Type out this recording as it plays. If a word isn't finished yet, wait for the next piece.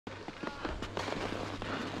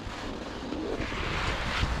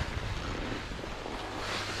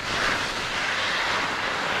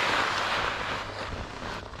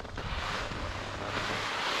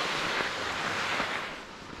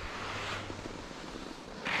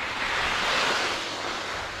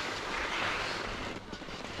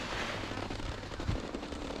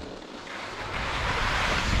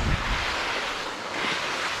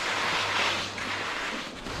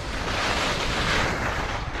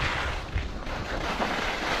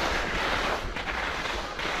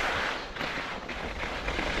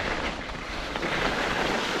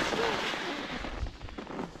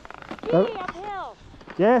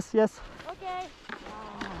Yes, yes. Okay.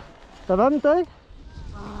 Ça va, Mtei?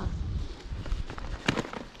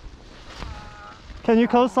 Can you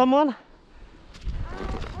call someone?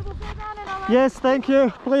 I will go down and I'll Yes, thank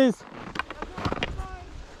you, please.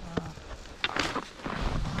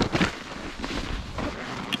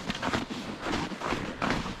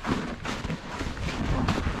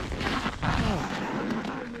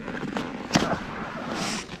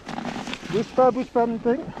 Bouge pas,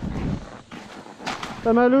 Mtei.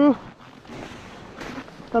 T'as mal où?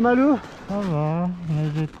 T'as mal où? Ça va,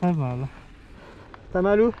 mais j'ai très mal. T'as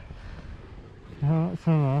mal où? Ça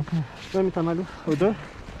va. Ouais, mais t'as mal où? Au dos?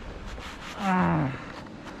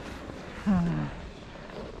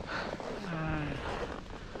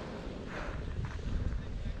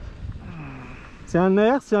 C'est un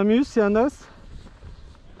nerf, c'est un muscle, c'est un os?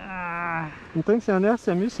 Mtei, c'est un nerf,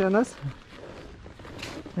 c'est un muscle, c'est un os?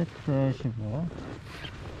 Je sais pas.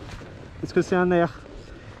 Est-ce que c'est un nerf?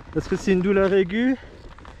 Est-ce que c'est une douleur aiguë?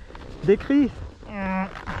 Décris.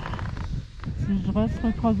 Si je reste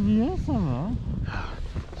recroquevillé, ça va.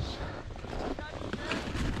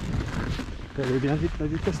 Allez bien vite, la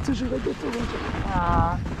vitesse toujours à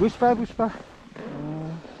gâteau. Bouge pas, bouge pas.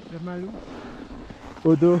 J'ai mal où?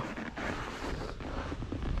 Au dos.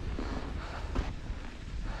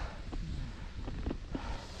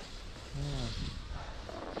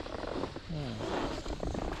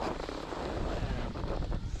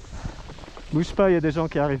 Bouge pas, il y a des gens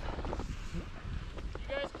qui arrivent. You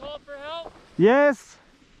guys call for help? Yes.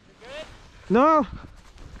 You good? No.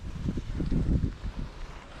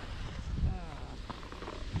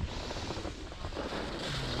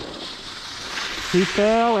 He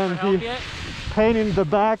fell and Help he yet? pain in the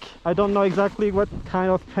back. I don't know exactly what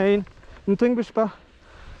kind of pain. Mtei, bouge pas.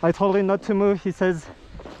 I told him not to move. He says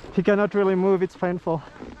he cannot really move. It's painful.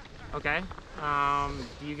 Okay.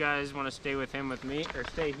 Do you guys want to stay with him with me or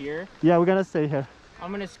stay here? Yeah, we're gonna stay here.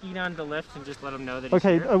 I'm gonna ski down to the lift and just let him know that he's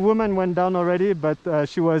Okay, here. a woman went down already, but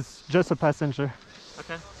she was just a passenger.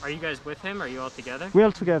 Okay. Are you guys with him? Are you all together? We're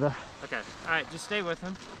all together. Okay. All right. Just stay with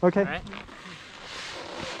him. Okay. All right.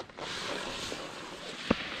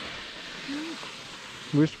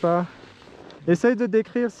 Bouge pas. Essaye de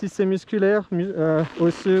décrire si c'est musculaire,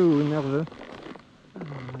 osseux ou nerveux. Je sais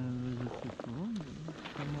pas,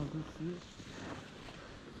 comment je sais.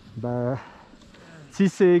 Bah, si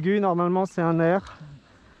c'est aigu, normalement c'est un nerf.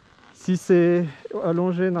 Si c'est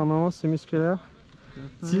allongé, normalement c'est musculaire.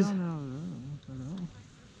 Ça a Si- l'air nerveux, ça a l'air.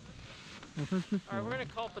 En fait, je sais All right. We're pas. gonna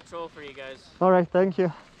call patrol for you guys. Alright, thank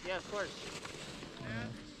you. Yeah, of course.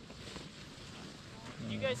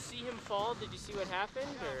 Did you guys see him fall? Did you see what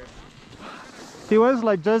happened? Or? He was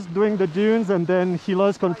like just doing the dunes and then he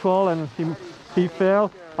lost control and he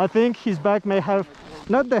fell. I think his back may have,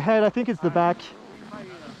 not the head, I think it's the back.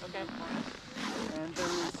 Okay. And there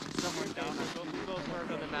was someone down there. We both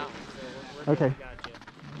work on the mountain, so we're Okay. good. We got you.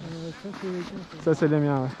 Ça, c'est les gars, Ça c'est les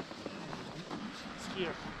miens, ouais. Skier.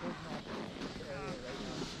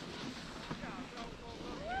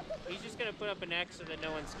 He's just gonna put up an X so that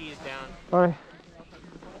no one skis down. Alright.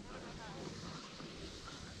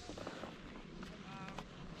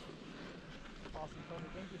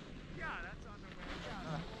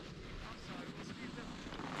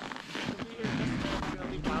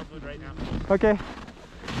 Right now. Okay.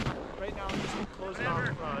 Right now, I'm just closing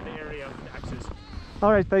off the area of the X's.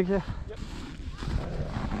 Alright, thank you.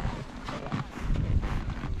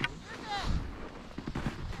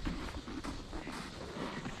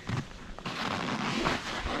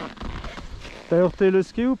 T'as heurté le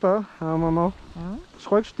ski ou pas à un moment? Hein? Je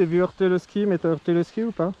crois que je t'ai vu heurter le ski, mais t'as heurté le ski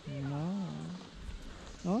ou pas? Non.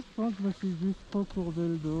 Non, je pense que je me suis juste trop courbé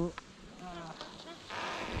le dos.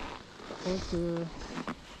 Je crois que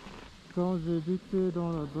quand j'ai buté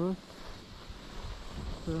dans la bosse,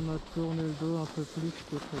 ça m'a tourné le dos un peu plus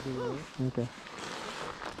que prévu. Ok.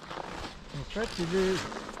 En fait, il est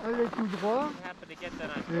allé tout droit, I'm happy to get that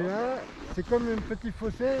on et là, c'est comme un petit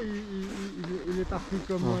fossé, il est parti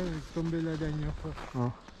comme moi, il est tombé la dernière fois.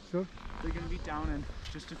 Oh. Sauf They're going to be down in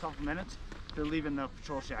just a couple minutes. They're leaving the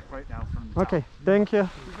patrol shack right now from the Okay, thank you. You're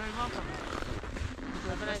very welcome.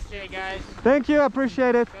 Have a nice day, guys. Thank you,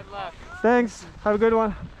 appreciate it. Good luck. Thanks, have a good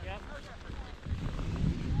one. Yep.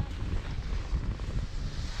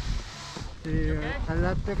 Et à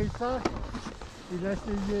l'atterrissage, il a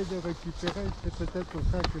essayé de récupérer, c'est peut-être pour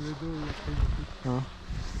ça que le dos il a pris le coup.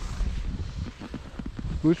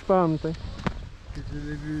 Bouge pas, Mtei. Je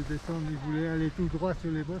l'ai vu descendre, il voulait aller tout droit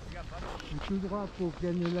sur les bosses. Et tout droit pour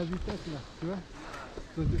gagner la vitesse là, tu vois.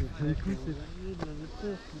 Du coup, c'est La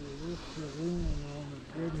vitesse, les roues,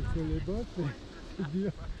 mais sur les bosses, c'est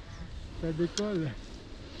dur. Ça décolle.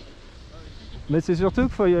 Mais c'est surtout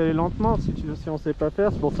qu'il faut y aller lentement si on sait pas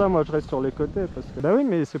faire. C'est pour ça moi je reste sur les côtés parce que bah oui,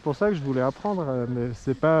 mais c'est pour ça que je voulais apprendre, mais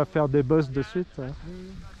c'est pas faire des bosses de suite. Non,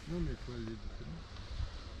 mais il faut aller doucement.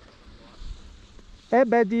 Eh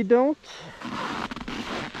ben dis donc.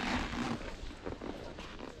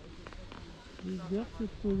 Je garde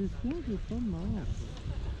cette position, j'ai pas mal en fait.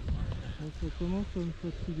 Mais ça commence à me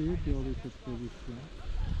fatiguer de garder cette position.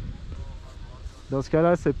 Dans ce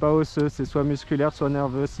cas-là, c'est pas osseux, c'est soit musculaire, soit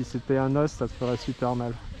nerveux. Si c'était un os, ça te ferait super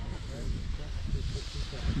mal.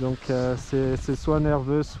 Donc c'est soit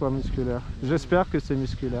nerveux, soit musculaire. J'espère que c'est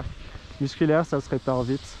musculaire. Musculaire, ça se répare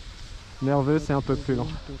vite. Nerveux, c'est un peu plus lent.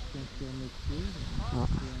 Ah.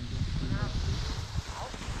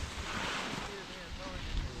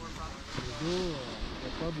 Le dos, il n'y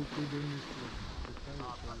a pas beaucoup de muscles. C'est ça le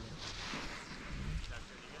problème.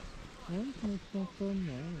 Ouais, je me sens pas mal.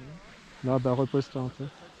 Ouais. Non, bah repose-toi un peu.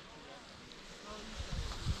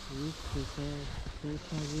 Oui, c'est ça. Je peux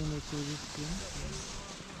changer ma position.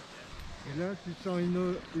 Et là, tu sens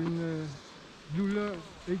une douleur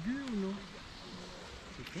aiguë ou non?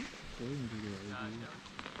 C'est quoi? C'est une douleur aiguë.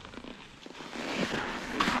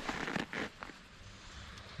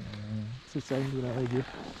 C'est ça, une douleur aiguë.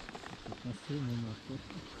 C'est censé même à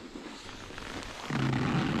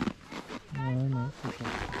Ouais, non, c'est pas ça.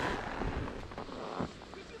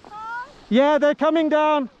 Yeah, they're coming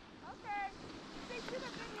down. Okay. They should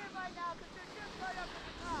have been here by now because they're just right up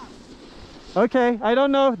at the top. Okay, I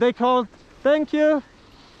don't know. They called. Thank you.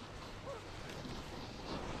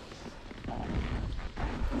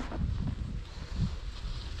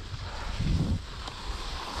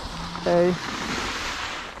 Hey.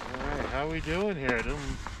 Alright, how we doing here?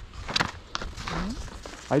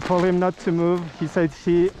 I told him not to move. He said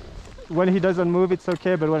when he doesn't move, it's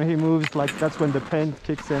okay, but when he moves, like that's when the pain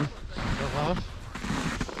kicks in. Uh-huh.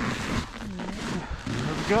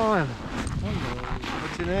 How's it going? Hello.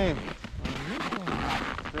 What's your name?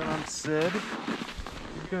 Then I'm Sid.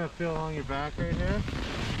 You're gonna feel along your back right here.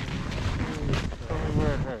 Tell me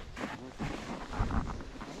where it hurts.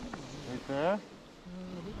 Right there?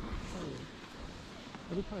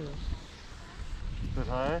 A bit higher. A bit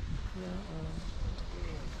higher?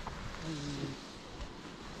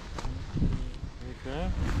 Right there?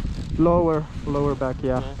 Lower back,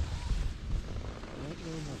 yeah. Okay.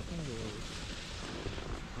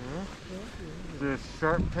 Is it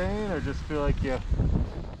sharp pain or just feel like you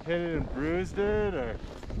hit it and bruised it or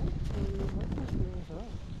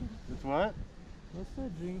it's what?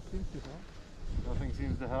 Massaging seems to help. Nothing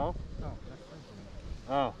seems to help? No, that's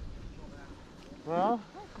not. Oh.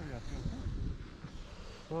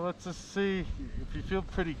 Well, let's just see if you feel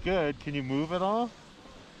pretty good. Can you move at all?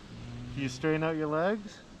 Can you straighten out your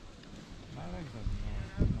legs? My legs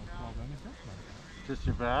have no problem. It's just my back. Just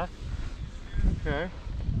your back? Okay.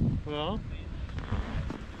 Well,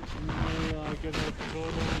 you may get a go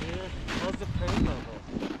down here. How's the pain level?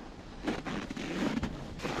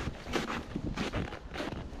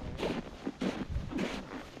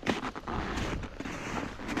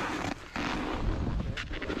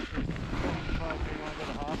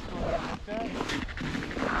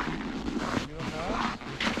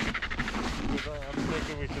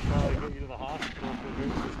 We should probably get you to the hospital if it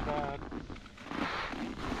hurts this bad.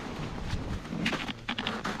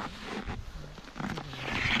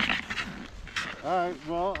 Alright,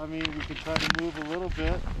 well, I mean, we could try to move a little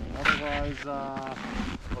bit. Otherwise,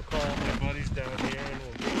 I'll call my buddies down here and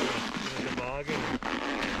we'll get you in a toboggan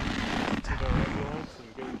and to the ambulance and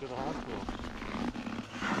get you to the hospital.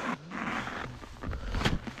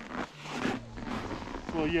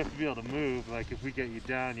 Well, you have to be able to move. Like, if we get you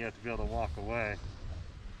down, you have to be able to walk away.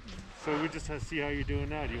 So we just have to see how you're doing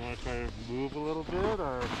now. Do you want to try to move a little bit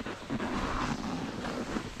or?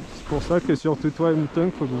 C'est pour ça que surtout toi,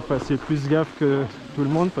 Mouton, faut que vous fassiez plus gaffe que tout le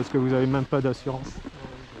monde parce que vous avez même pas d'assurance.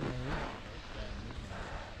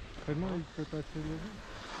 Vraiment, il peut passer le dos.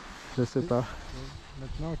 Je sais pas.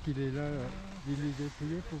 Maintenant qu'il est là, il est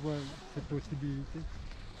dépouillé pour voir ses possibilités.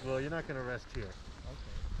 Well, you're not going to rest here.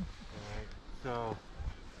 Okay. Alright, so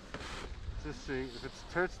just see. If it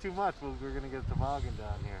hurts too much, we're going to get a toboggan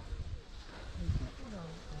down here.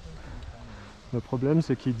 Le problème,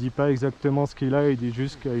 c'est qu'il dit pas exactement ce qu'il a, il dit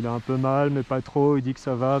juste qu'il a un peu mal, mais pas trop, il dit que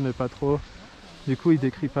ça va, mais pas trop. Du coup, il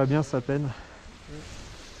décrit pas bien sa peine.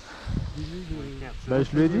 Bah,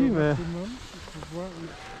 je lui ai dit, mais...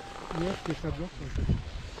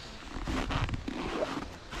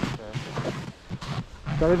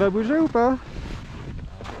 T'arrives à bouger ou pas?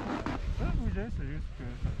 Ça va bouger, c'est juste que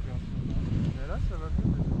ça fait un peu mal. Mais là, ça va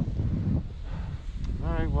mieux.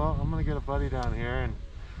 Alright, well, I'm going to get a buddy down here and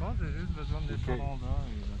pense que j'ai juste besoin de descendre en bas.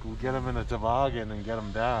 We'll get him in a toboggan and get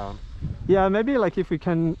him down. Yeah, maybe like if we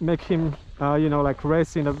can make him, you know, like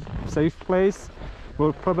race in a safe place,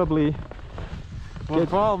 we'll probably. Well, the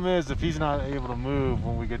problem is if he's not able to move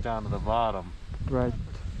when we get down to the bottom, Right.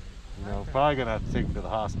 you know, probably gonna have to take him to the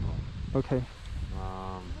hospital. Okay.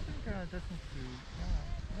 I think I just need to.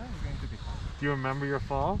 Yeah, we're going to be fine. Do you remember your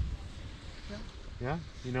fall? Yeah. Yeah?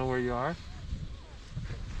 You know where you are?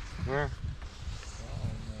 Where?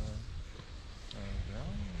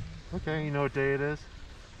 Okay, you know what day it is?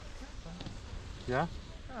 Yeah?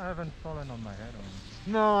 I haven't fallen on my head or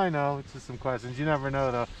anything. No, I know. It's just some questions. You never know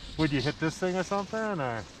though. Would you hit this thing or something? Or?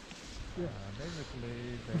 Yeah,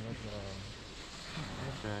 basically there was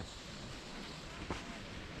Okay.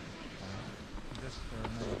 just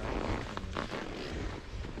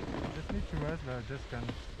just need to rest, but I just can't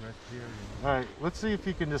rest here. You know. Alright, let's see if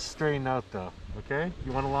you can just straighten out though. Okay?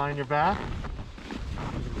 You want to lie on your back?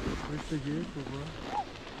 Je vais essayer pour voir.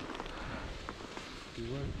 Tu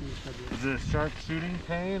vois si ça doit. Is it a sharp shooting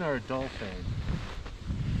pain or a dull pain?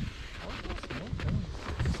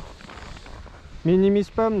 Minimise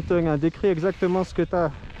pas, Mtung, hein, décris exactement ce que t'as.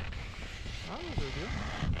 Ah, je veux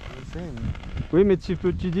bien. Oui, mais tu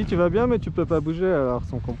dis tu vas bien, mais tu peux pas bouger, alors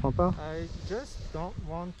on comprend pas. I just don't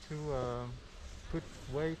want to put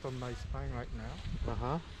weight on my spine right now.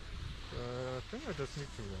 Uh-huh. I think I just need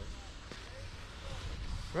to rest.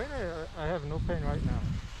 Right now, I have no pain right now.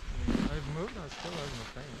 I mean, I've moved, I still have no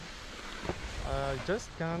pain. I just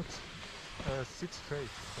can't sit straight.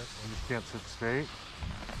 That's all. You just can't sit straight.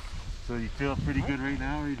 So you feel pretty good right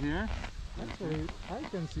now, right here? Actually, I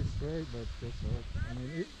can sit straight, but just I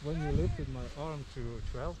mean, when you lifted my arm to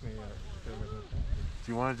help me, there was no pain.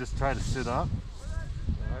 Do you want to just try to sit up?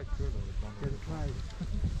 So I could have done it.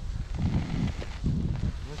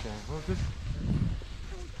 Okay, well just...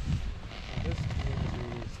 I just need to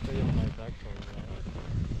stay on my back for a while.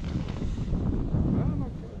 I'm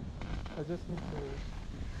okay. I just need to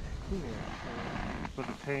cool it. But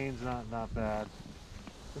the pain's not bad.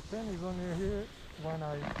 The pain is only here when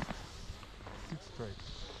I sit straight.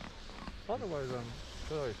 Otherwise, I'm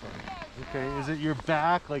very fine. Okay, is it your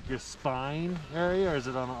back, like your spine area, or is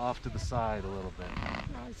it on off to the side a little bit?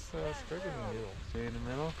 Nice straight in the middle. Stay in the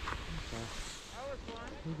middle? Okay.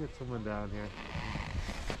 We'll get someone down here.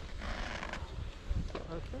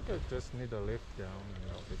 I think I just need a lift down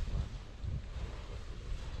and I'll be fine.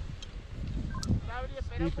 Gabri,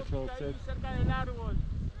 espera un Speed patrol poquito ahí said. cerca del árbol.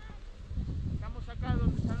 Estamos acá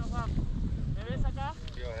donde están los bajos. ¿Me ves acá?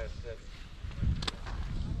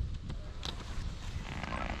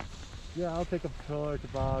 Yeah, I'll take a patroller,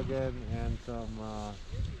 toboggan, and some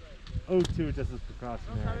O2 just as No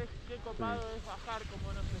precautionary. sabes qué copado es bajar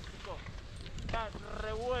como nos explicó. Está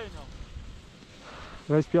re bueno.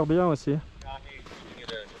 Respire bien aussi.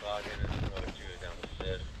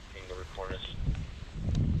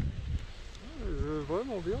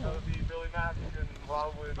 Vraiment bien.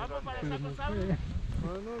 Vamos para esa cosa.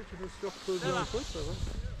 Ah non, je me suis reposé un peu, ça va.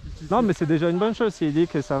 Non, mais c'est déjà une bonne chose. S'il dit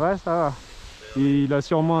que ça va, ça va. Il a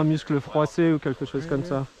sûrement un muscle froissé ou quelque chose comme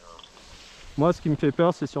ça. Moi, ce qui me fait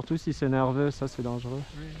peur, c'est surtout si c'est nerveux, ça c'est dangereux.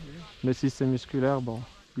 Mais si c'est musculaire, bon,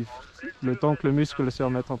 le temps que le muscle se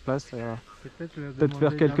remette en place, ça va. Peut-être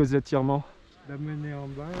faire quelques étirements. D'amener en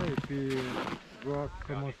bas et puis voir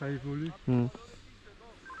comment ça évolue.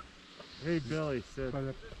 Hey Billy, sit.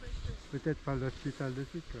 Peut-être pas l'hospital de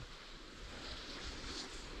suite. Quoi.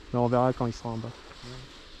 Mais on verra quand il sera en bas.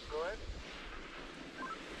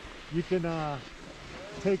 You can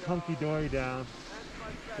take hunky dory down.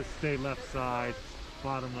 Just stay left side,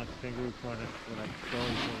 bottom left finger corner when I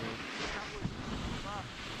belly forward.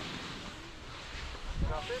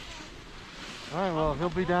 Alright, well he'll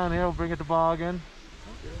be down here, we'll bring a toboggan.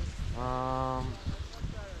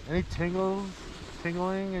 Any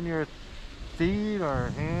tingling in your feet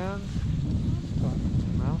or hands?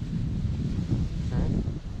 No? Okay.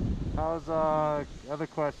 How's other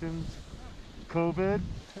questions? COVID?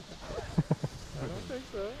 I don't think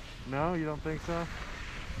so. No, you don't think so?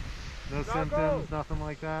 No symptoms, nothing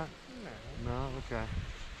like that? No. No? Okay.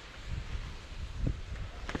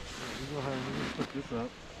 You go ahead and just put this up.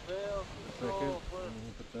 Second. And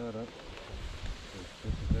we'll put that up. Just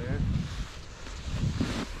put it there.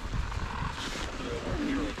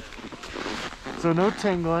 So no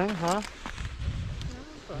tingling, huh?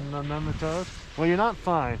 None on the toes? Well, you're not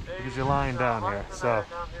fine because you're lying down here.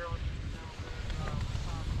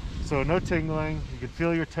 So no tingling. You can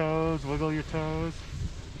feel your toes, wiggle your toes,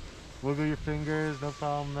 wiggle your fingers, no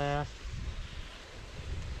problem there.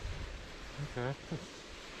 Okay.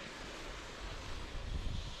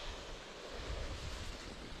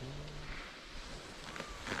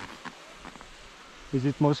 Is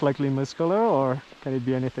it most likely muscular or can it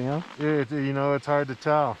be anything else? You know, it's hard to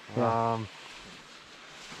tell. Yeah.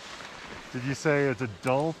 Did you say it's a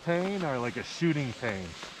dull pain or like a shooting pain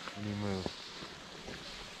when you move?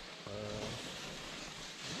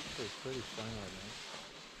 It's pretty fine right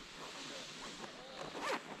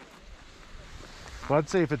now. Well, I'd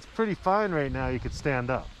say if it's pretty fine right now, you could stand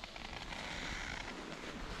up.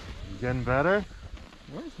 You getting better?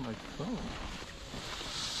 Where's my phone?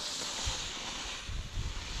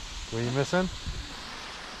 What are you missing?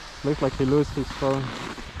 Looks like he lost his phone.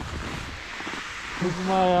 This is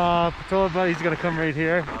my patrol buddy. He's gonna come right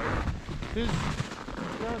here. He's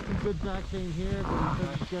got some good back pain here, but he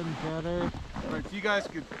says it's getting better. But if you guys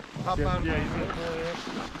could hop on. Yeah, he's gonna pull here.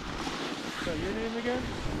 So your name again?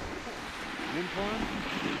 Lincoln?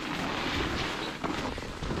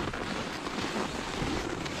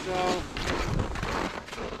 So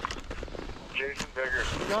Jason Bigger.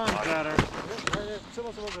 John's better.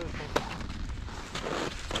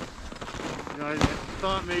 You know, I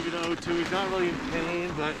thought maybe the O2, he's not really in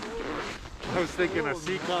pain, but I was thinking a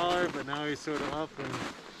C-collar, but now he's sort of up, and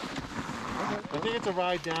I think it's a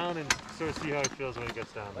ride down and sort of see how he feels when he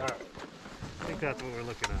gets down there. I think that's what we're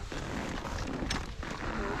looking at.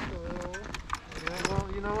 Yeah, well,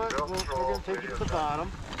 you know what? We're going to take you to the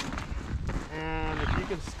bottom, and if you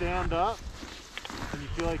can stand up and you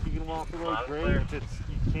feel like you can walk away, great. If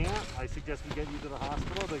you can't, I suggest we get you to the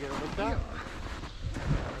hospital to get it looked at.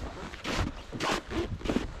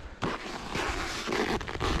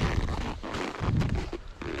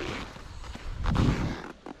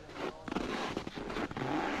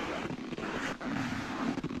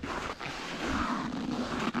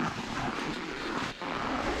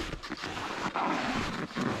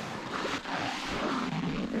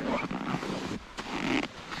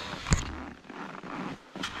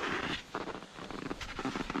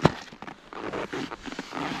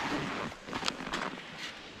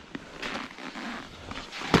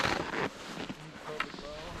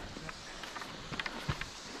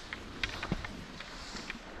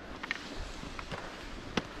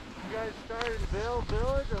 You guys started in Vail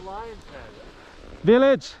Village or Lion's Head?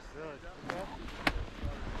 Village! Village, okay.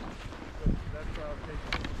 That's where I'll take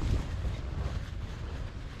you.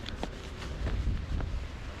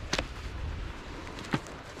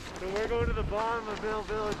 So we're going to the bottom of Vail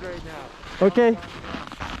Village right now. Okay.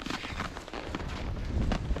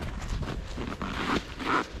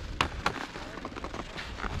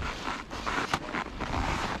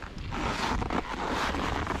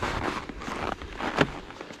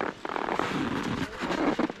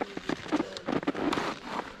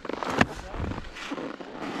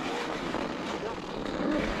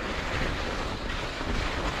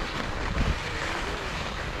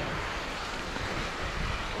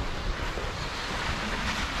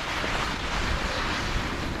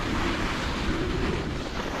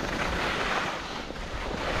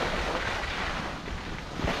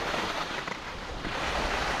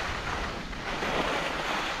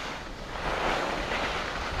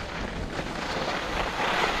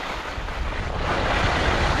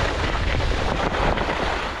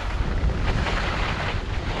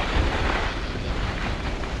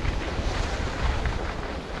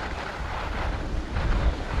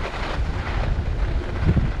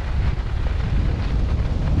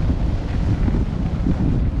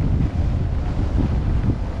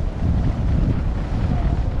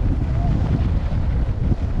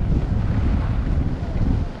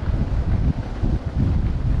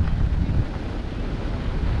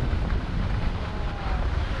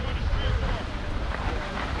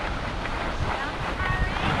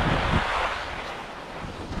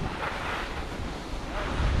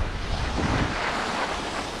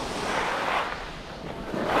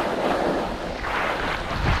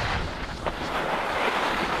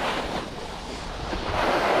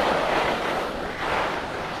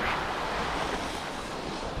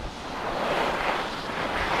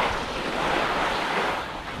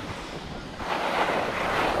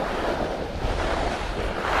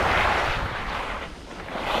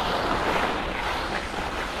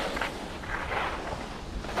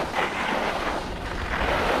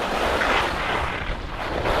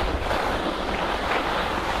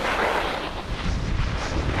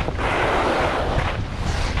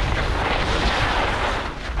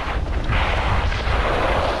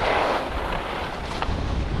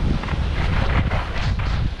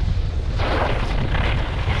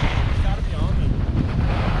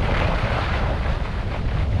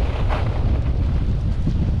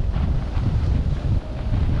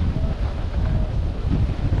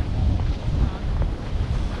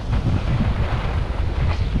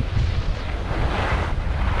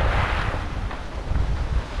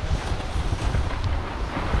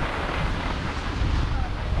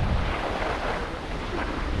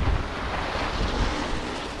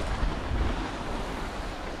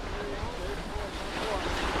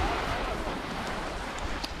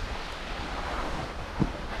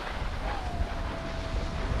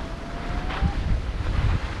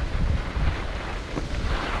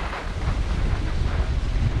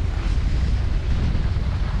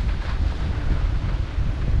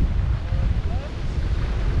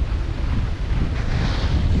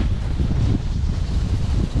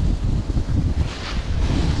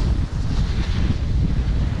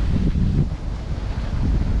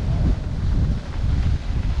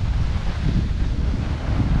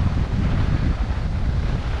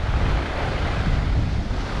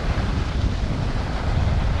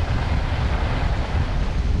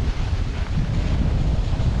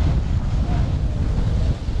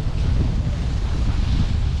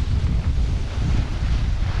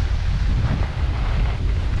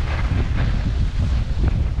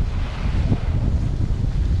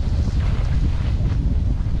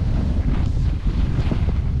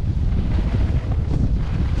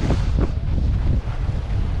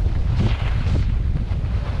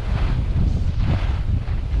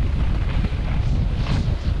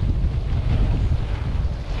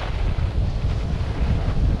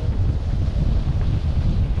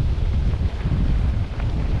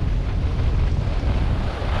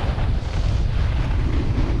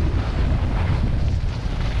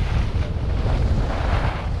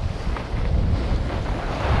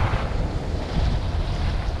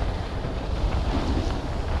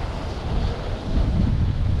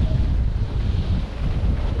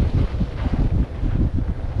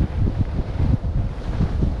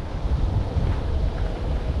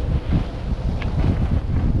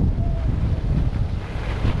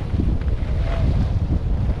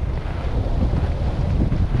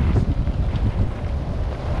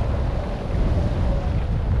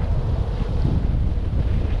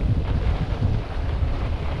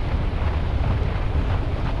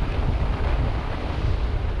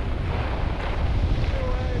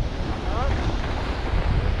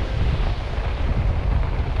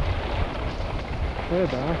 aide,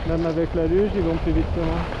 hein. Même avec la luge, ils vont plus vite que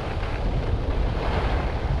moi.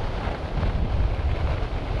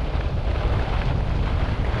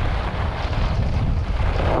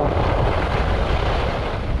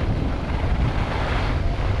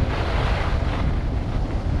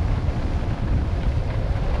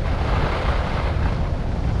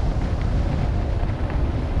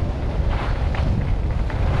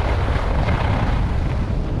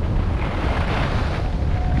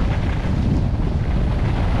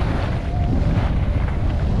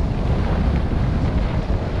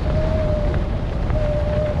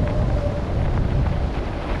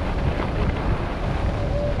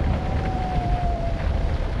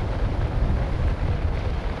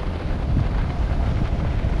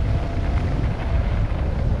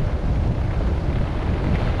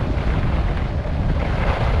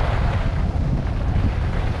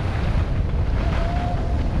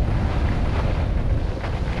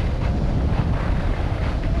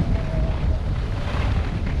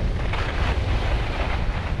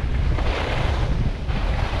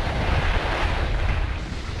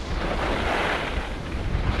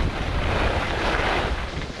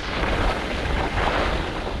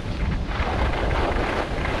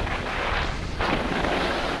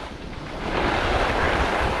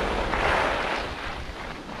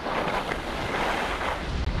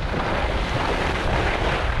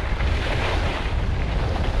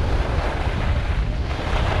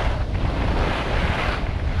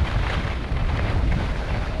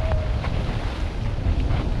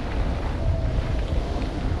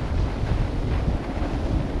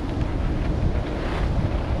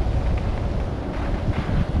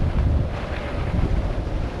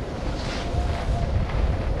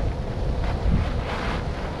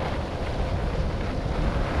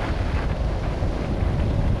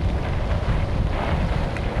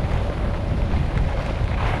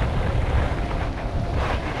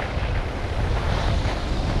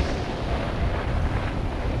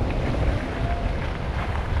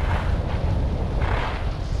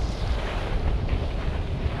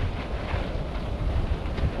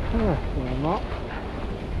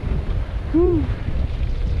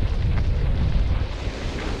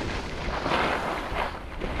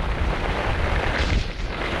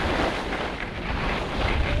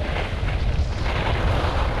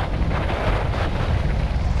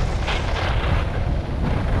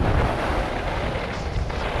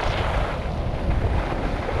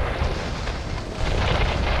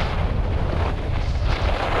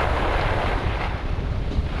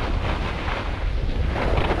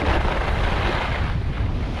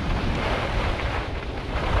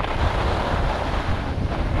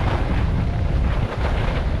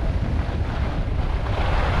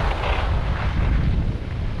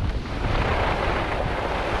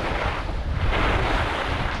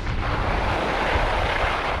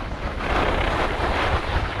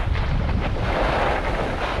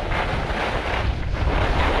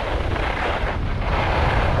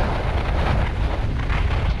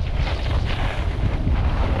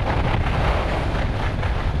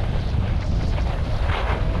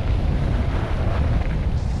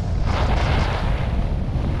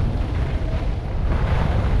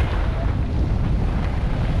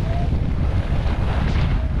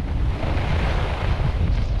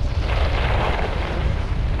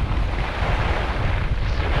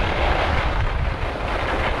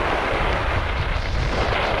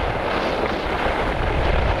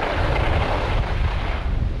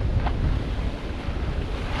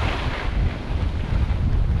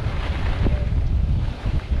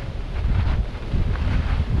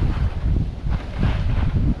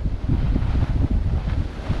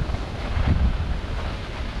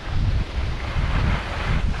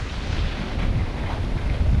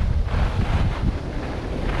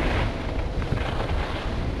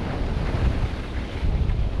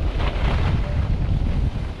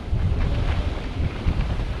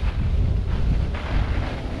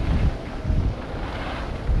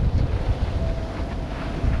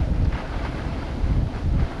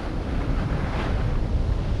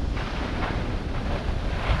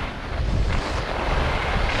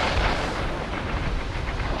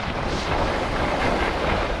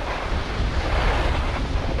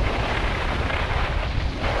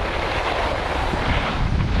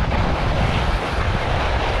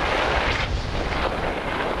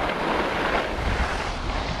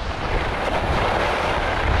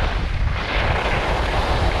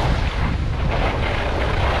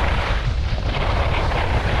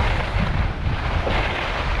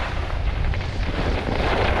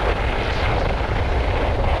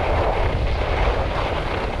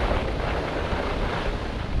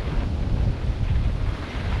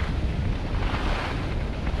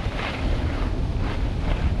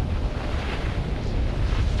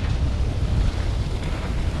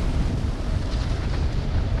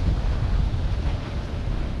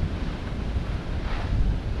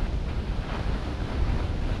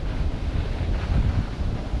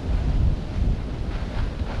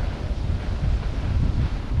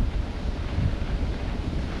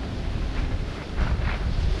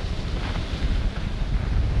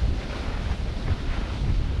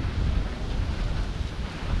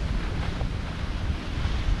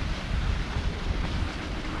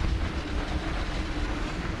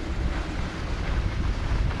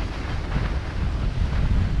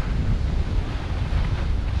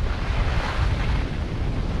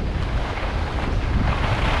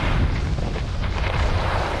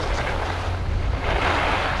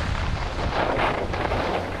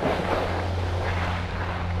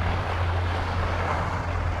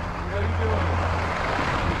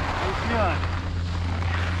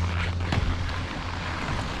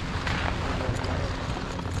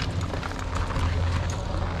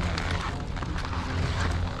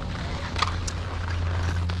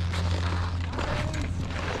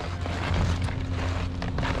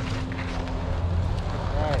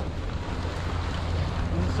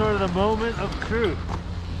 sort of the moment of truth.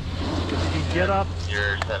 If you can get up,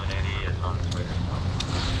 Your 780 is on its way.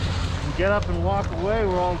 you get up and walk away,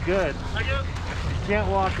 we're all good. If you can't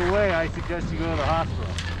walk away, I suggest you go to the hospital.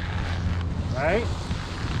 Right?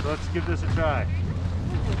 So let's give this a try.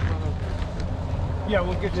 Yeah,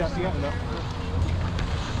 we'll get you to the end though.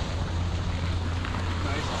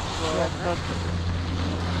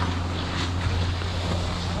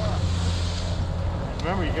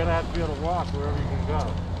 Remember, you're gonna have to be able to walk wherever you can go. I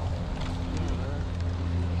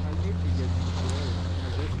need to get this away. I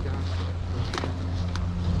just can't.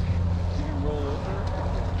 You can roll over.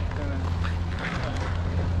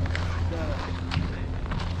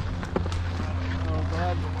 Oh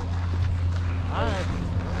God. Alright.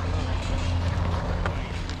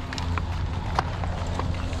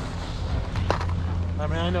 I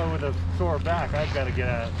mean, I know with a sore back, I've got to get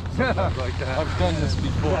at it. Sometimes like that. I've done this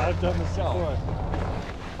before. Yeah, I've done this before.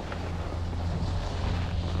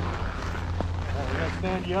 We're gonna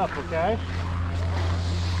stand you up, okay?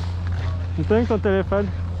 Tu tiens ton téléphone.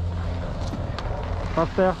 Par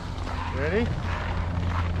terre. Ready?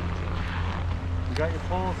 You got your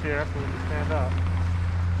poles here, so we can stand up.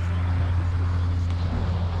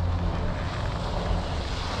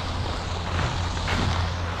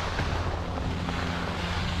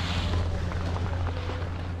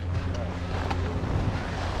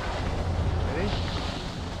 Ready?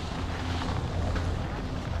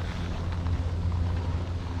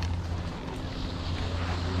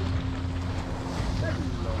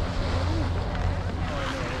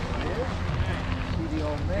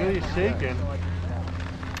 Really shaking.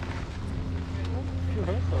 I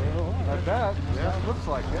bet. Yeah, it looks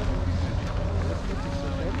like it.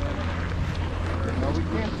 No, we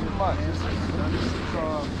can't do much. This is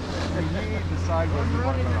we need to decide whether we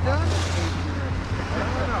want to go to the hospital.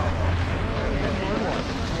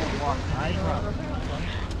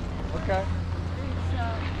 Okay.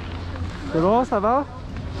 C'est bon, ça va?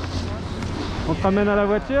 On te ramène à la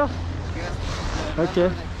voiture? Ok. I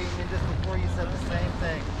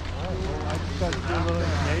just got to do a little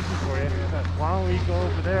information for you. Why don't we go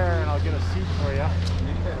over there and I'll get a seat for you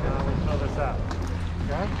and we'll fill this out.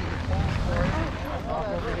 Okay? Walk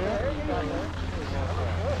over here.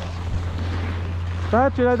 Ça,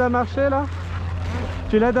 tu l'aides à marcher là?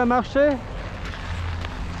 Tu l'aides à marcher?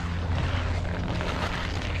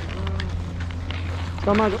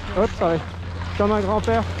 Comme un... Hop, sorry. Comme un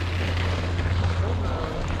grand-père.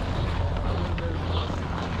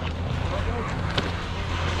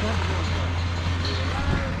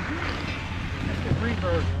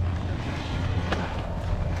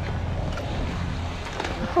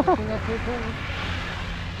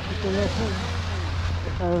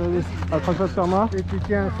 Accroche-toi sur moi. Et tu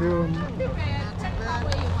tiens sur...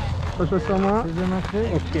 Accroche-toi sur moi. C'est bien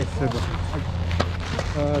marché? Ok, c'est bon.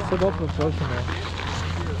 C'est bon pour toi, c'est bon.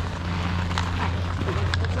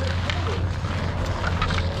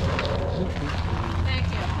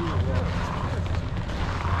 Thank you.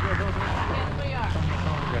 Yes, we are.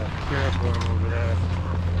 Yeah, careful over there.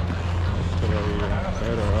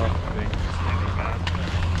 Better off.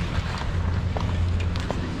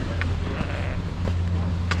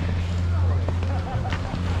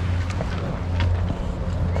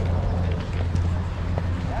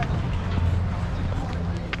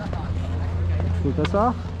 Tu fais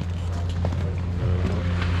ça?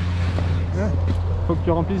 Faut que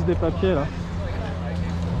tu remplisses des papiers là.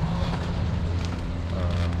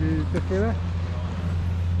 Tu te fais là?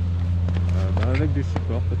 Avec des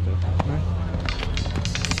supports peut-être.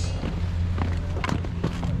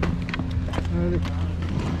 Allez.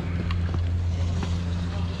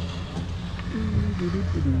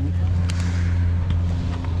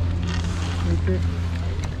 Okay.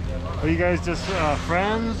 Are you guys just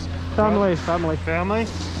friends? Family. Family?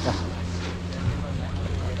 Yeah.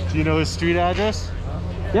 Do you know his street address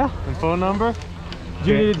Yeah. and phone number? Do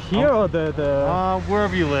you need it here or the...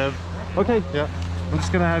 Wherever you live. Okay. Yeah. I'm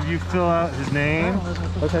just gonna have you fill out his name,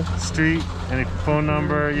 Okay. street, and a phone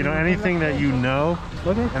number, you know, anything that you know,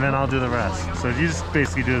 Okay. and then I'll do the rest. So you just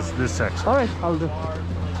basically do this section. Alright, I'll do.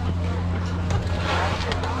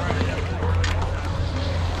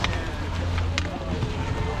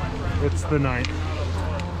 It's the 9th.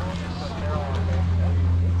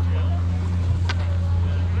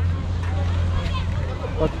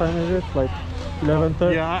 What time is it? Like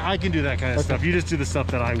 11:30? Yeah, I can do that kind of stuff. You just do the stuff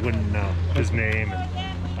that I wouldn't know. His name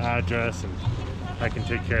and address, and I can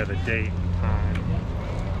take care of the date and time.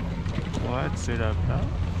 What? C'est là.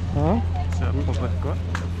 Hein? C'est à propos de quoi?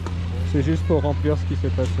 C'est juste pour remplir ce qui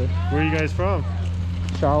s'est passé. Where are you guys from?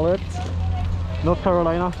 Charlotte, North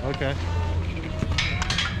Carolina. Okay.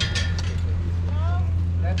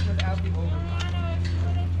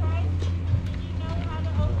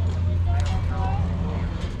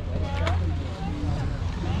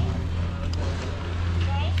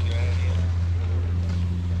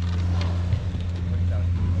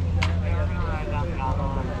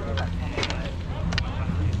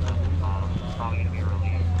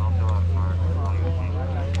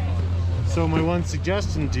 So my one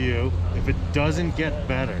suggestion to you, if it doesn't get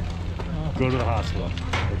better, go to the hospital,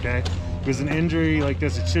 okay? Because an injury like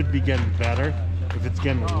this, it should be getting better. If it's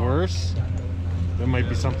getting worse, there might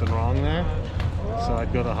be something wrong there. So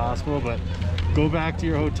I'd go to the hospital, but go back to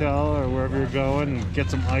your hotel or wherever you're going and get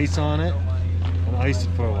some ice on it and ice it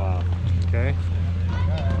for a while, okay?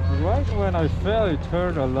 Right when I fell, it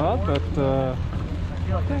hurt a lot, but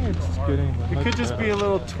I think it's getting It could just be a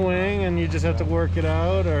little twing and you just have to work it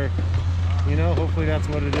out, or, you know, hopefully that's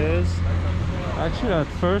what it is. Actually, at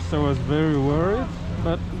first I was very worried,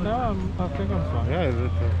 but now I think I'm fine. Yeah,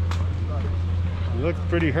 you looked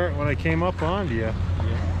pretty hurt when I came up onto you. Yeah,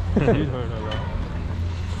 it did hurt a lot.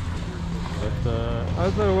 But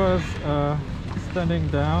as I was standing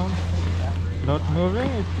down, not moving,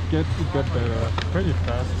 it got better pretty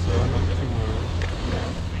fast, so I'm not too worried.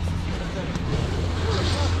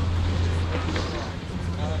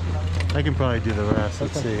 I can probably do the rest.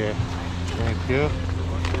 Let's see here. Thank you.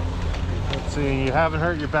 Let's see, you haven't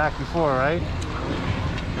hurt your back before, right?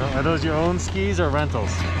 No, are those your own skis or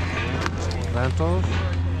rentals? Rentals.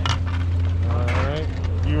 Alright.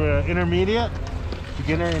 You intermediate?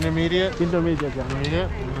 Beginner, intermediate? Intermediate, yeah.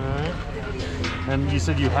 Intermediate? Alright. And you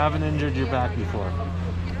said you haven't injured your back before?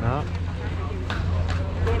 No?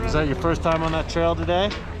 Is that your first time on that trail today?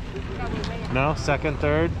 No? Second,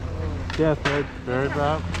 third? Yeah, third. Third,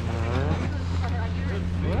 Bob? Alright.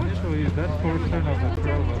 Well, actually, that portion of the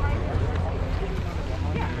trail was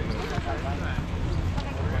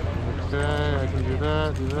okay, I can do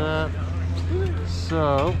that, do that.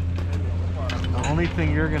 So, the only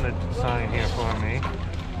thing you're gonna sign here for me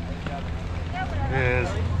is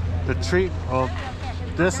the well,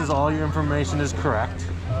 this is all your information is correct.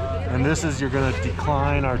 And this is, you're gonna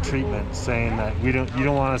decline our treatment, saying that you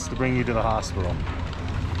don't want us to bring you to the hospital.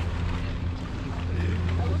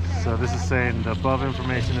 So this is saying the above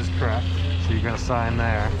information is correct. So you're gonna sign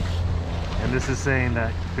there. And this is saying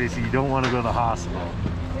that basically you don't want to go to the hospital.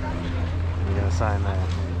 You're gonna sign there.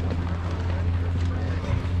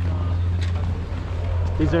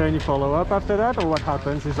 Is there any follow-up after that, or what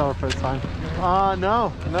happens? Is our first time?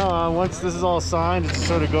 No. Once this is all signed, it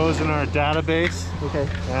sort of goes in our database. Okay.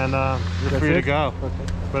 And you're That's free to it? go. Okay.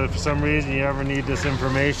 But if for some reason you ever need this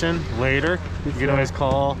information later, you can always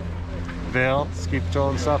call Vail, Ski Patrol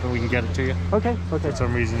and stuff, and we can get it to you. Okay. If for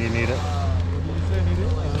some reason you need it.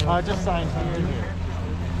 Just sign here.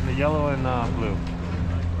 In the yellow and blue.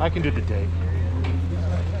 I can do the date.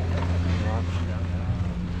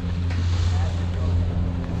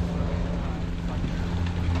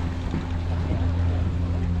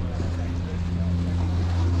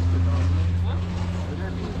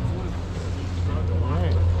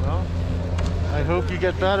 I hope you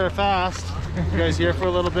get better fast. You guys here for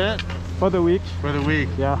a little bit? For the week. For the week.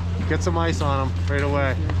 Yeah. Get some ice on them right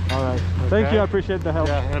away. All right. Thank Okay. you. I appreciate the help.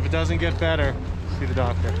 Yeah, and if it doesn't get better, see the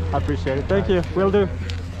doctor. I appreciate it. Thank you. Will do.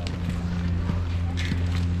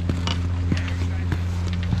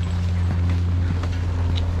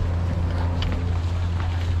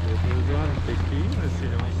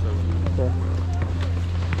 Okay.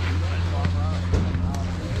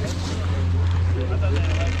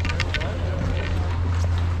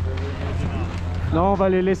 Non, on va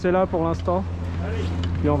les laisser là pour l'instant.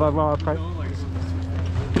 Puis on va voir après.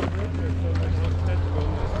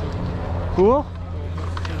 Pour?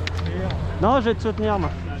 Non, je vais te soutenir,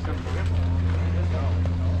 moi.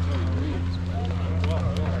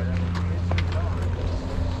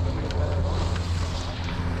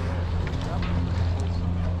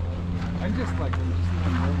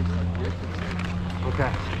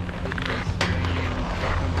 Okay.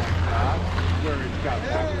 Where it's got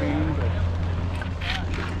back pain, but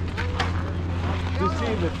to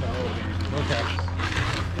see the Okay.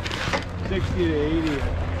 60 to 80.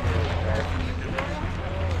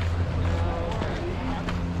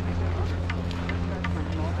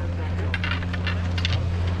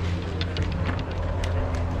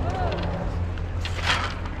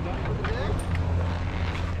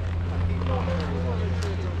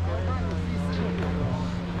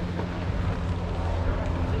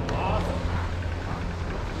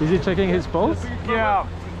 Is he checking his pulse? Yeah.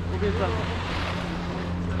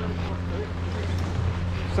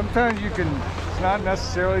 Sometimes you can, it's not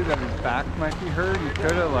necessarily that his back might be hurt. He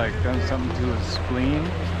could have like done something to his spleen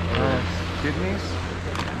or his kidneys.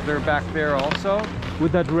 They're back there also.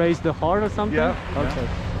 Would that raise the heart or something? Yeah. Okay.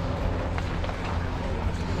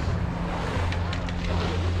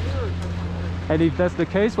 And if that's the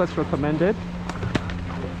case, what's recommended?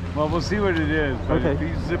 Well, we'll see what it is. But Okay. if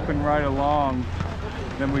he's zipping right along,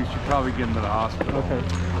 then we should probably get him to the hospital. Okay.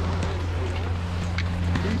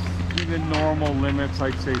 He's the normal limits,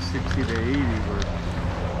 I'd say 60 to 80, but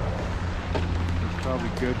it's probably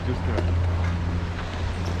good just to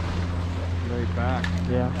lay back.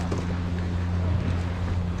 Yeah.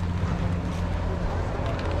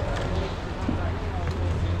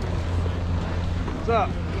 What's up?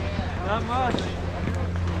 Not much.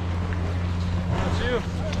 How's you?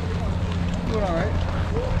 Doing all right.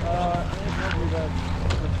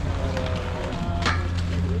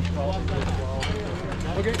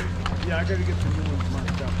 Okay. Yeah, I gotta get the new ones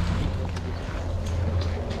marked up.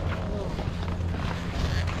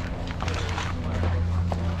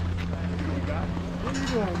 What are you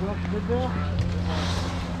doing? Go sit there?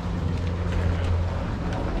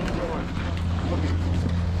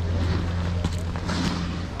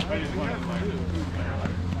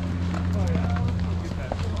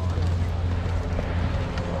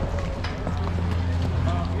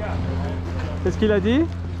 Qu'est-ce qu'il a dit?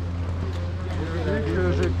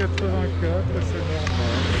 Que j'ai 84, c'est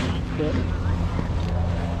normal.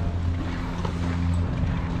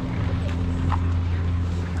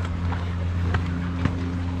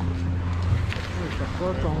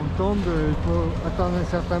 Parfois, quand on tombe, il faut attendre un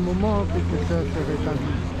certain moment pour que ça se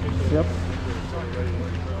rétablisse. Yep.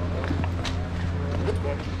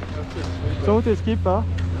 Sont où tes skips, hein?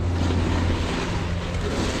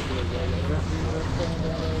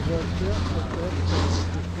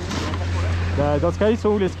 Bah, dans ce cas, ils sont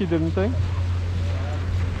où les skis de montagne?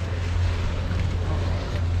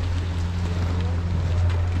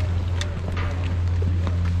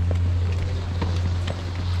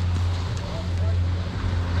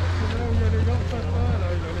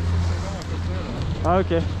 Ah,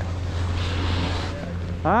 ok.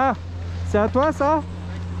 Ah, c'est à toi ça?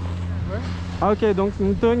 Ouais. Ah, ok, donc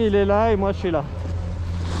Newton il est là et moi je suis là.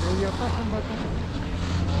 Mais il n'y a pas son bâton.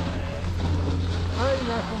 Ah,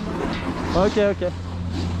 il a son bâton. Ok, ok.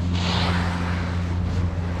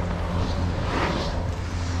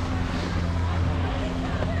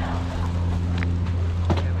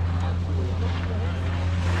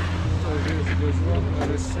 J'ai besoin de me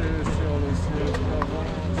laisser sur le siège d'avant.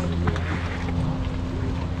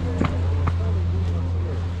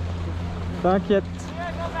 T'inquiète.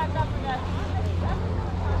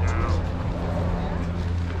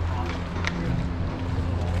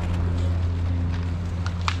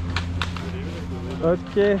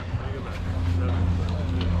 Ok. Ce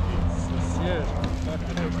siège, pas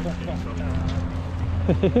très confortable.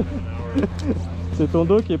 C'est ton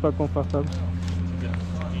dos qui est pas confortable.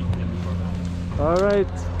 Alright.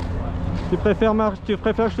 Tu préfères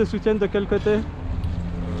que je te soutienne de quel côté?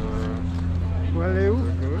 Faut aller où?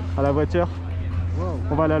 À la voiture. Wow.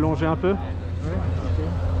 On va l'allonger un peu. Ouais, ok.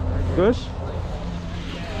 Gauche.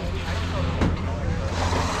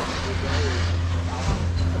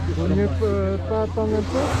 Vaut mieux pas attendre un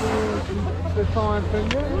peu pour se sent un peu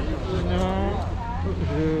mieux? Non,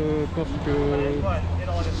 parce que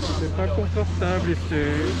c'est pas confortable ici.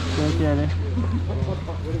 Ok, allez.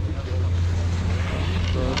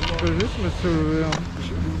 Je peux juste me soulever un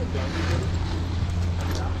petit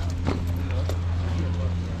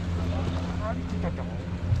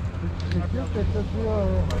C'est sûr que ça dure,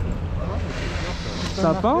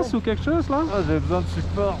 Ça pince ou quelque chose là? Ah, j'ai besoin de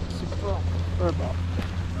support. Ouais, bah.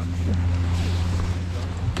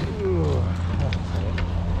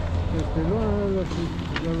 c'est loin, hein,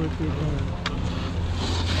 la voiture.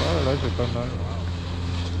 Ah, là j'ai pas mal.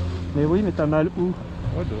 Mais oui, mais t'as mal où?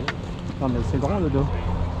 Oh, dos. Non mais c'est grand le dos.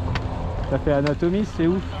 T'as fait anatomie, c'est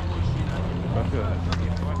où? Pas fait.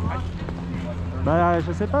 Bah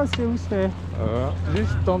je sais pas c'est où c'est.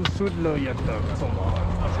 Juste en dessous de l'oïatum.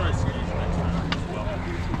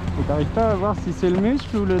 Et t'arrives pas à voir si c'est le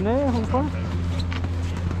muscle ou le nerf ou quoi?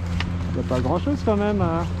 Y a pas grand chose quand même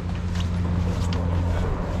hein.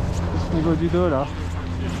 Au niveau du dos là.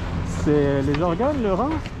 C'est les organes, le rein?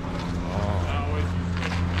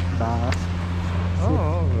 Bah... Ah,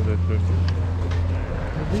 vous êtes le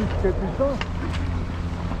Dis ce que tu sens.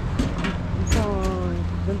 Tu sens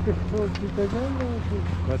quelque chose qui te gêne?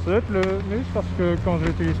 Bah, ça doit être le muscle parce que quand je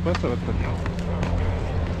l'utilise pas, ça va très bien.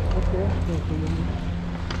 Ok, donc c'est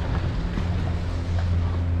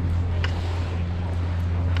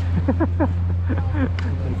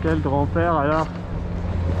le Quel grand-père alors?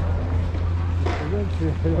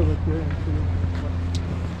 c'est la voiture.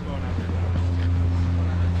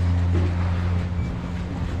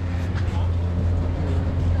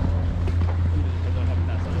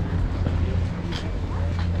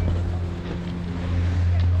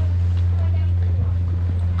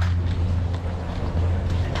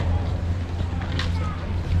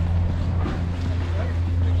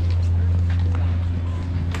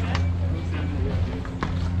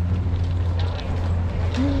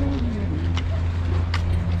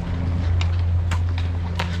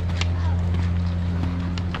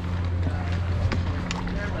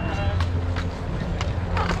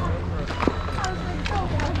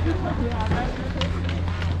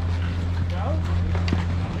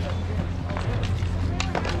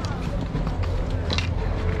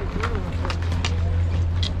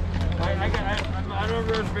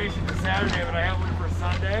 reservation for Saturday, but I have one for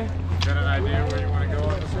Sunday. Got an idea where you want to go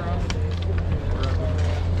on this round?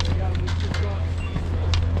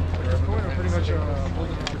 We're pretty much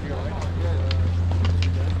holding it to be alright.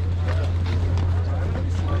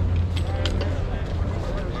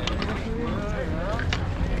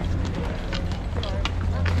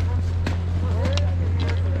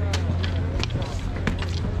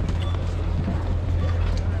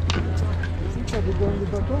 Ça vous donne des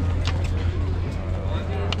bateaux?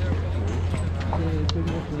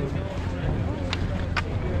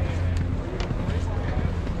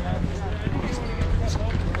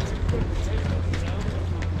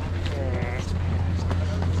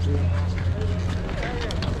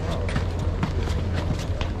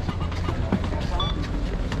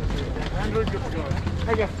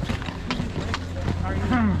 Hey, yeah.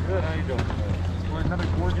 Good, how you doing? What, another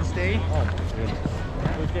gorgeous day? Oh my goodness.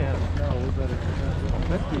 Okay, no, we better.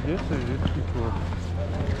 Peut-être que l'idée c'est juste qu'il faut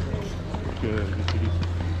que j'utilise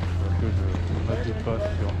que je mette des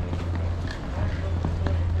postes sur mes.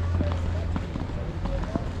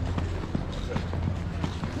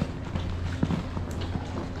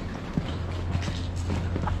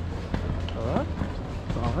 Ça va?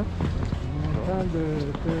 Ça va? On est en train de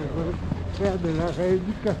faire de la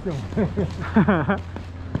rééducation.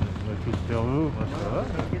 Le cerveau, moi ça va.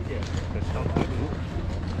 Ça sent un peu lourd.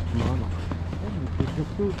 Non, non. C'est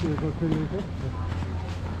surtout que je fais les gestes.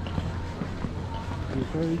 Les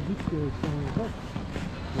rééduques sont les gestes.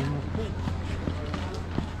 C'est marqué.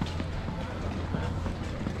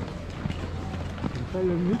 Comme ça,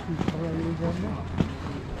 le muscle, il travaille également.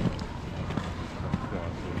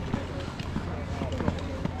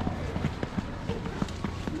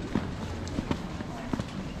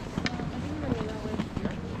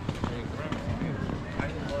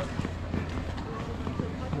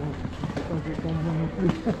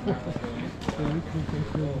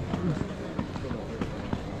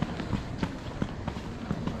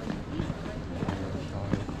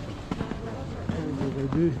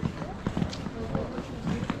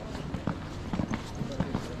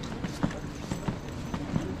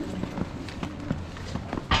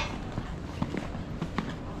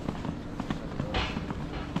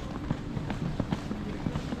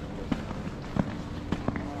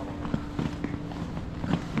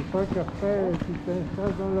 Pas qu'après, tu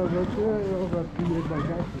t'installes dans la voiture et on va plier les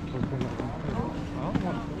bagages. On va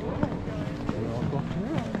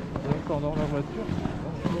continuer, hein. On est encore dans la voiture.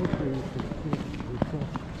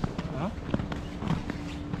 Hein?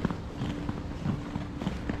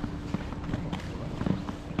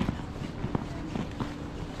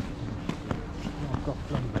 Encore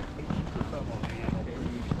plein de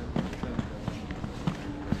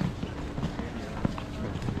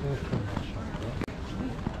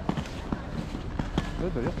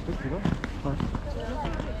D'ailleurs, c'est toi qui vas? Ouais.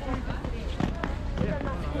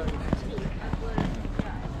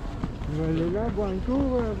 Tu vas aller là, boire un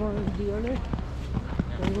coup avant d'y aller?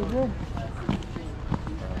 Ça vous va?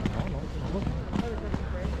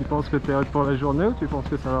 Tu penses que t'es hâte pour la journée ou tu penses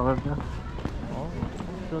que ça va revenir? Non,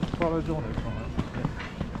 je vais te faire la journée quand même.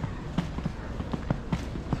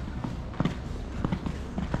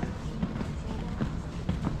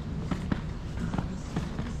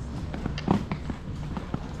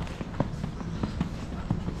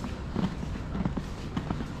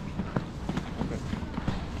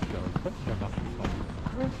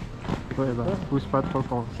 Ouais, bah, pousse pas trop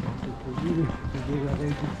pour l'instant. C'est de la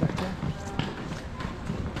rééducation.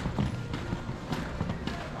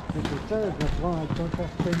 C'est pour ça, j'apprends à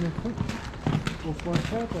t'entraîner le truc. Au point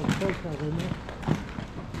 5, après ça remet.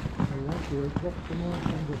 Et là, tu es exactement en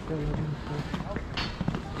train de faire la même chose.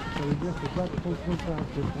 Ça veut dire que c'est pas trop tard,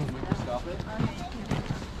 c'est bon.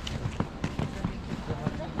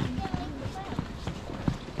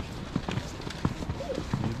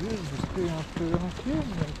 Je suis un peu inquiet,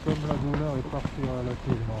 mais comme la douleur est partie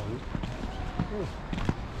relativement vite.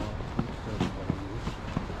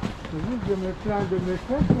 C'est juste de me plaindre de mes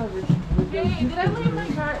fesses, là, avec Hey, did I leave my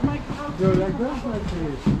car? de la gorge, là,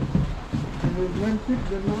 c'est le même type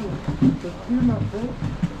de mal. Ça tue ma fesse.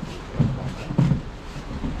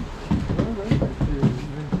 Ouais, c'est la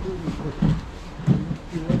même chose.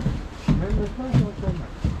 Même le sang, j'en fais mal.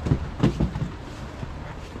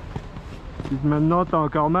 Si maintenant t'as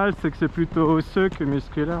encore mal, c'est que c'est plutôt osseux que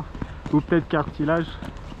musculaire. Ou peut-être cartilage.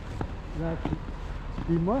 Là,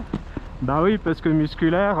 dis-moi. Bah oui, parce que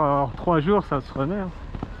musculaire, en 3 jours, ça se remet. Hein.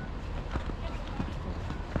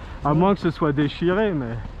 À moins que ce soit déchiré,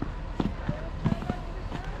 mais...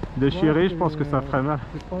 Déchiré, je pense que ça ferait mal.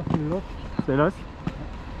 Je pense que c'est l'os. C'est l'os.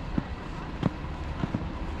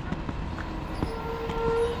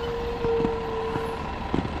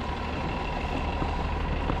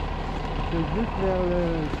 juste vers le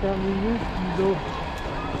terminus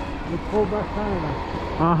le gros bassin là.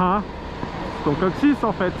 Ah, ton coccyx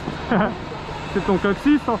en fait. C'est ton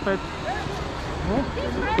coccyx en fait.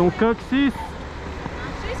 Ton coccyx.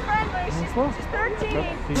 She's friendly. She's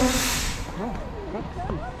 13. Non,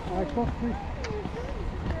 coccyx. Ah, coccyx.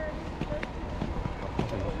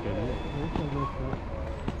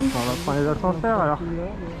 On va prendre les ascenseurs alors.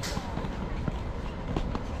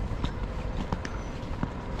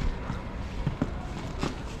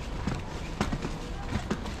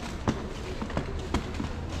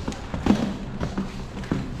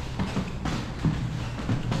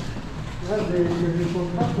 Là, des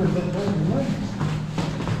contrats que je donne moi.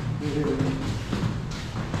 Et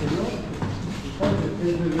là, c'est pas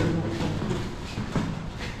j'essaie de le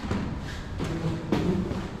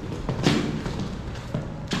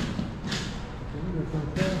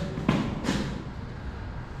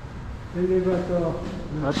élévateur.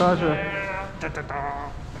 Attends, je...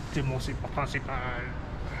 C'est mon support principal.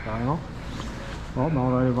 Carrément. Bon, bah on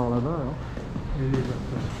va aller voir là-bas alors.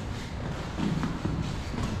 Élévateur.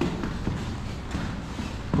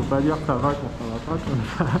 Faut pas dire ça va quand ça va pas comme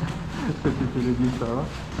ça. Parce que si tu le dis ça va.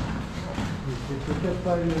 C'est peut-être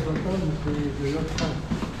pas élévateur, mais c'est de l'autre sens.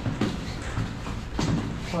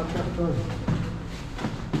 3 personnes.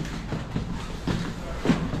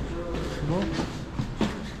 Bon.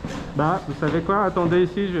 Bah, vous savez quoi? Attendez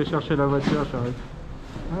ici, je vais chercher la voiture, j'arrive.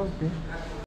 Ah, ok.